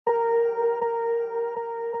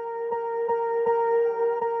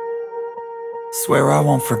Swear I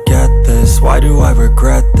won't forget this, why do I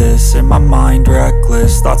regret this? In my mind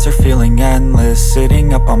reckless, thoughts are feeling endless.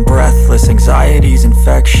 Sitting up, I'm breathless, anxiety's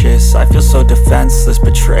infectious. I feel so defenseless,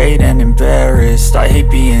 betrayed and embarrassed. I hate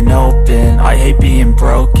being open, I hate being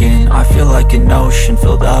broken. I feel like an ocean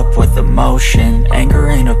filled up with emotion. Anger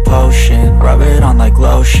ain't a potion, rub it on like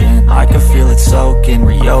lotion. I can feel it soaking,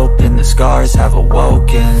 reopen, the scars have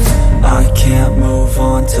awoken. I can't move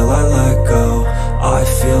on till I let go. I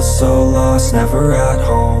feel so lost, never at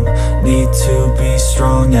home. Need to be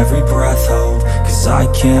strong, every breath hold. Cause I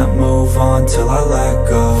can't move on till I let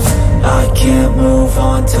go. I can't move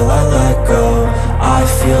on till I let go. I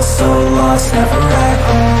feel so lost, never at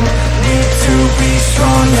home. Need to be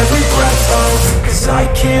strong, every breath hold. Cause I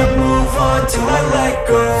can't move on till I let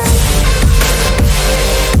go.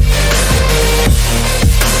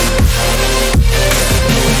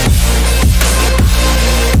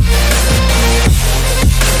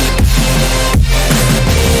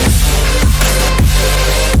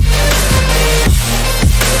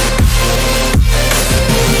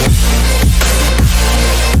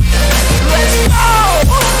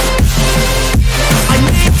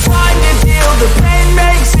 The pain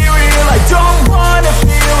makes it real, I don't wanna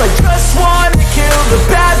feel, I just wanna kill the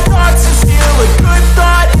bad thoughts and steal a good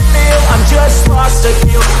thought and feel. I'm just lost, I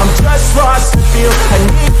feel, I'm just lost, I feel. I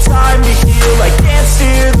need time to heal, I can't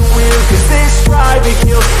steer the wheel. Cause this private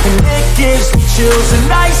hill, and it gives me chills. A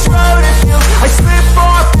nice road it feels, I slip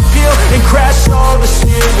off the peel and crash all the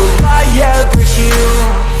steel. Will I ever heal?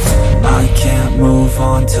 I can't move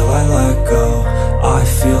on till I let go. I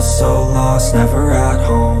feel so lost, never at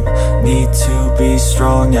home. Need to be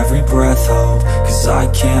strong, every breath hold. Cause I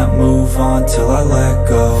can't move on till I let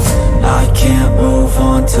go. I can't move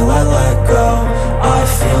on till I let go. I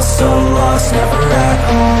feel so lost, never at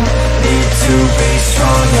home. Need to be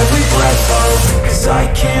strong, every breath hold. Cause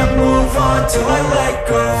I can't move on till I let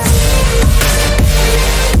go.